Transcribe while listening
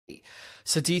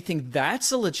So do you think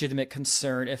that's a legitimate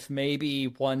concern if maybe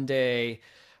one day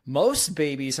most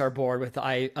babies are born with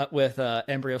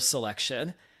embryo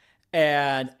selection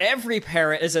and every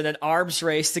parent is in an arms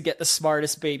race to get the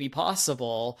smartest baby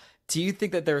possible? Do you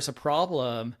think that there's a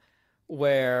problem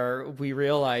where we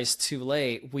realize too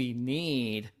late we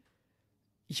need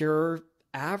your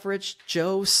average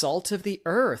Joe Salt of the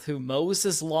earth who mows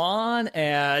his lawn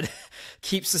and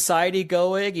keeps society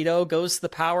going, goes to the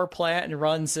power plant and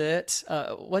runs it?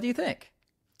 What do you think?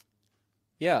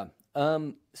 Yeah.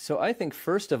 So I think,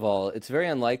 first of all, it's very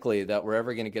unlikely that we're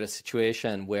ever going to get a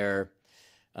situation where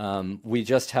we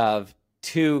just have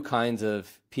two kinds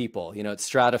of people. It's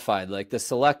stratified, like the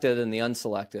selected and the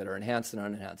unselected, or enhanced and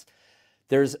unenhanced.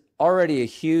 There's already a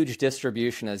huge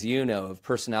distribution, as you know, of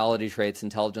personality traits,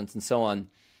 intelligence, and so on.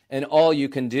 And all you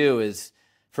can do is,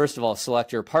 first of all,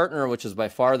 select your partner, which is by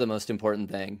far the most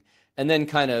important thing. And then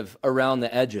kind of around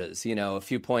the edges, a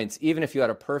few points. Even if you had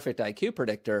a perfect IQ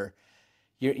predictor,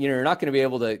 you're not going to be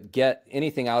able to get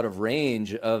anything out of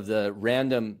range of the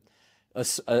random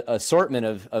assortment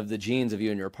of the genes of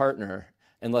you and your partner,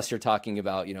 unless you're talking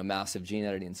about, massive gene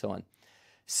editing and so on.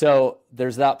 So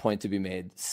there's that point to be made.